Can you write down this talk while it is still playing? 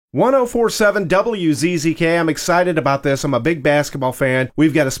1047 WZZK. I'm excited about this. I'm a big basketball fan.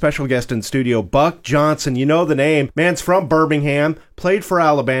 We've got a special guest in studio, Buck Johnson. You know the name. Man's from Birmingham, played for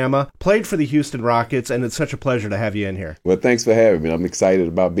Alabama, played for the Houston Rockets, and it's such a pleasure to have you in here. Well, thanks for having me. I'm excited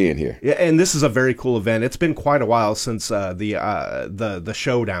about being here. Yeah, and this is a very cool event. It's been quite a while since the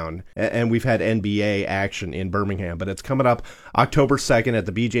showdown, and we've had NBA action in Birmingham, but it's coming up October 2nd at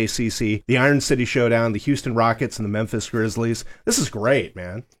the BJCC, the Iron City Showdown, the Houston Rockets and the Memphis Grizzlies. This is great,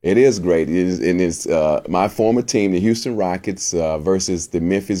 man. It is great. It's my former team, the Houston Rockets, versus the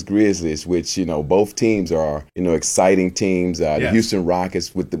Memphis Grizzlies, which, both teams are, exciting teams. Yes. The Houston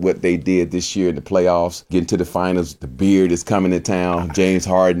Rockets, with what they did this year in the playoffs, getting to the finals, the beard is coming to town. James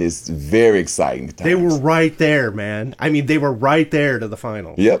Harden is very exciting. They were right there, man. I mean, they were right there to the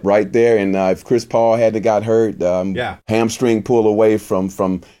finals. Yep, right there. And if Chris Paul hadn't got hurt, hamstring pull away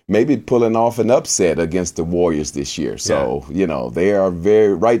from maybe pulling off an upset against the Warriors this year. So, they are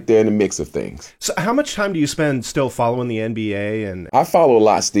very right there in the mix of things. So how much time do you spend still following the NBA? And I follow a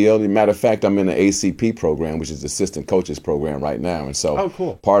lot still. As a matter of fact, I'm in the ACP program, which is the Assistant Coaches Program right now. And so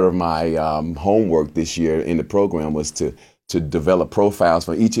part of my homework this year in the program was to develop profiles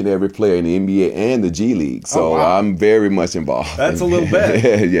for each and every player in the NBA and the G League. So I'm very much involved. That's a little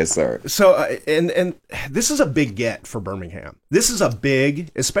bit. Yes, sir. So, and this is a big get for Birmingham. This is a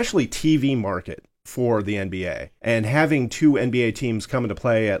big, especially TV market for the NBA, and having two NBA teams come into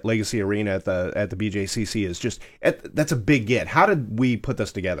play at Legacy Arena at the BJCC is that's a big get. How did we put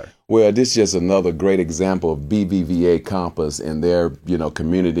this together? Well, this is just another great example of BBVA Compass and their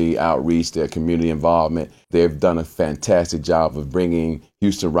community outreach, their community involvement. They've done a fantastic job of bringing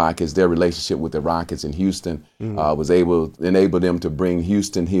Houston Rockets, their relationship with the Rockets in Houston was able to enable them to bring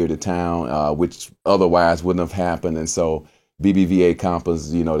Houston here to town, which otherwise wouldn't have happened. And so BBVA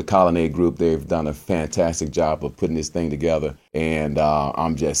Compass, the Colonnade Group, they've done a fantastic job of putting this thing together. And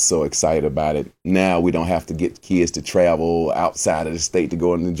I'm just so excited about it. Now we don't have to get kids to travel outside of the state to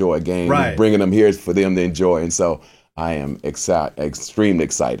go and enjoy a game. Right. Bringing them here for them to enjoy. And so I am extremely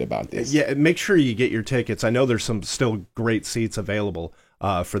excited about this. Yeah, make sure you get your tickets. I know there's some still great seats available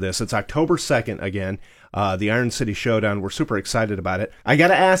for this. It's October 2nd again, the Iron City Showdown. We're super excited about it. I got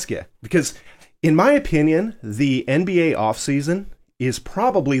to ask you, because in my opinion, the NBA offseason is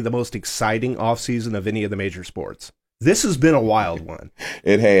probably the most exciting offseason of any of the major sports. This has been a wild one.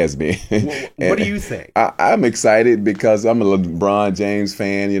 It has been. What do you think? I'm excited because I'm a LeBron James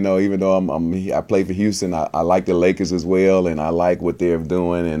fan. Even though I play for Houston, I like the Lakers as well, and I like what they're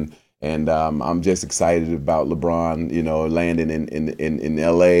doing. And I'm just excited about LeBron, landing in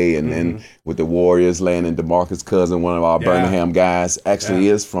L.A. and then with the Warriors landing DeMarcus Cousins, one of our Birmingham guys, actually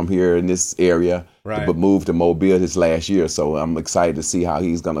is from here in this area, but moved to Mobile this last year. So I'm excited to see how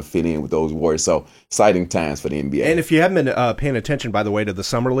he's going to fit in with those Warriors. So exciting times for the NBA. And if you haven't been paying attention, by the way, to the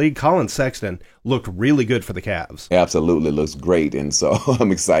Summer League, Colin Sexton looked really good for the Cavs. Absolutely, looks great. And so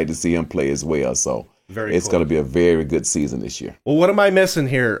I'm excited to see him play as well. So it's going to be a very good season this year. Well, what am I missing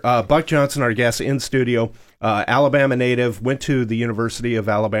here? Buck Johnson, our guest in studio, Alabama native, went to the University of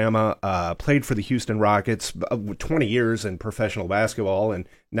Alabama, played for the Houston Rockets, 20 years in professional basketball, and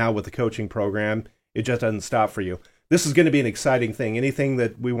now with the coaching program, it just doesn't stop for you. This is going to be an exciting thing. Anything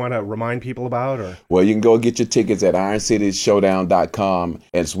that we want to remind people about? Or? Well, you can go get your tickets at IronCityShowdown.com,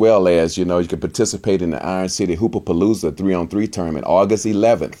 as well as, you can participate in the Iron City Hoopapalooza 3-on-3 tournament, August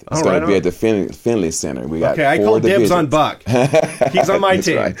 11th. It's going to be at the Finley Center. We got I call dibs on Buck. He's on my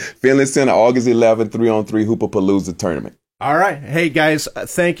team. Right. Finley Center, August 11th, 3-on-3 Hoopapalooza tournament. All right. Hey, guys,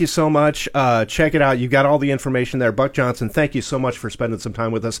 thank you so much. Check it out. You've got all the information there. Buck Johnson, thank you so much for spending some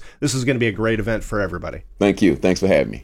time with us. This is going to be a great event for everybody. Thank you. Thanks for having me.